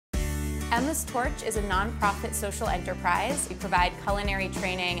Emma's Torch is a nonprofit social enterprise. We provide culinary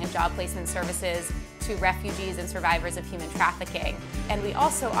training and job placement services to refugees and survivors of human trafficking. And we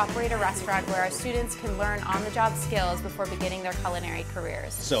also operate a restaurant where our students can learn on-the-job skills before beginning their culinary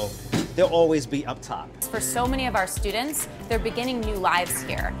careers. So they'll always be up top. For so many of our students, they're beginning new lives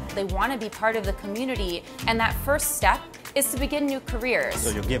here. They want to be part of the community, and that first step is to begin new careers. So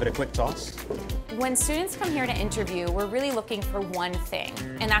you'll give it a quick toss? When students come here to interview, we're really looking for one thing,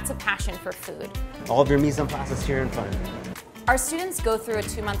 and that's a passion for food. All of your mise en place is here in front of you. Our students go through a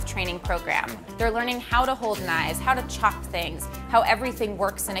 2-month training program. They're learning how to hold knives, how to chop things, how everything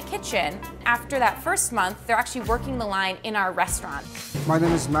works in a kitchen. After that first month, they're actually working the line in our restaurant. My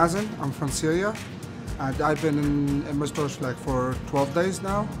name is Mazen. I'm from Syria, and I've been in Emma's Torch for 12 days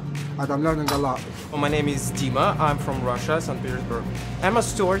now, and I'm learning a lot. My name is Dima. I'm from Russia, St. Petersburg.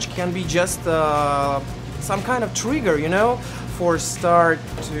 Emma's Torch can be just some kind of trigger, you know, for start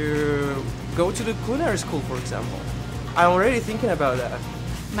to go to the culinary school, for example. I'm already thinking about that.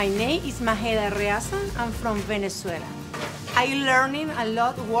 My name is Maheda Reazan. I'm from Venezuela. I'm learning a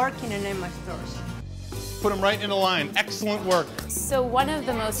lot working in Emma's Torch. Put them right in a line. Excellent work. So one of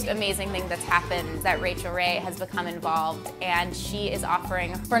the most amazing things that's happened is that Rachael has become involved, and she is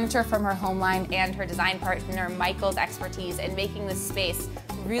offering furniture from her home line and her design partner Michael's expertise in making this space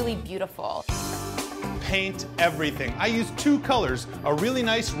really beautiful. Paint everything. I used 2 colors, a really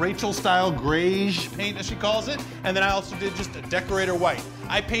nice Rachael-style grayish paint, as she calls it, and then I also did just a decorator white.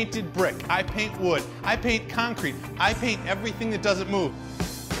 I painted brick, I paint wood, I paint concrete, I paint everything that doesn't move.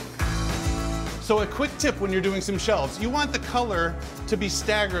 So a quick tip when you're doing some shelves, you want the color to be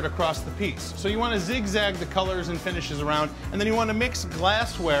staggered across the piece. So you want to zigzag the colors and finishes around, and then you want to mix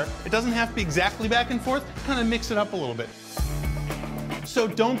glassware. It doesn't have to be exactly back and forth, kind of mix it up a little bit. So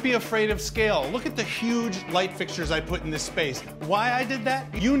don't be afraid of scale. Look at the huge light fixtures I put in this space. Why I did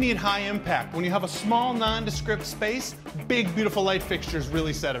that? You need high impact. When you have a small, nondescript space, big, beautiful light fixtures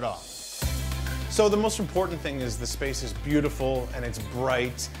really set it off. So the most important thing is the space is beautiful, and it's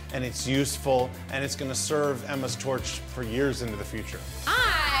bright, and it's useful, and it's going to serve Emma's Torch for years into the future.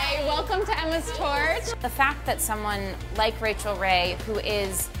 Hi, welcome to Emma's Torch. The fact that someone like Rachael Ray, who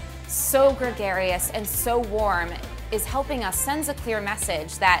is so gregarious and so warm, is helping us sends a clear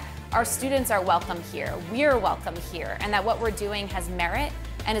message that our students are welcome here, we're welcome here, and that what we're doing has merit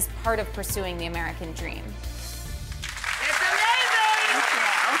and is part of pursuing the American dream. It's amazing!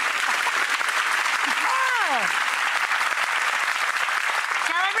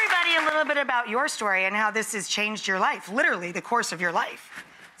 Tell everybody a little bit about your story and how this has changed your life, literally the course of your life.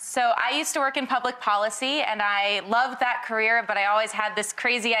 So I used to work in public policy, and I loved that career, but I always had this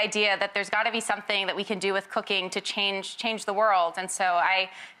crazy idea that there's got to be something that we can do with cooking to change the world. And so I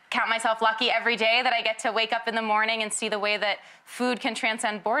count myself lucky every day that I get to wake up in the morning and see the way that food can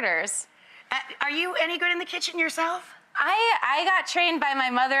transcend borders. Are you any good in the kitchen yourself? I got trained by my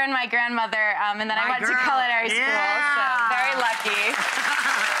mother and my grandmother, and then I went to culinary school, so very lucky.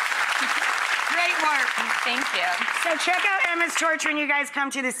 Great work. Thank you. So check out Emma's Torch when you guys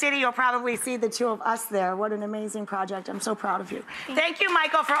come to the city. You'll probably see the 2 of us there. What an amazing project. I'm so proud of you. Thank you,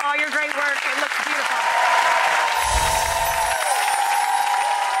 Michael, for all your great work. It looks beautiful.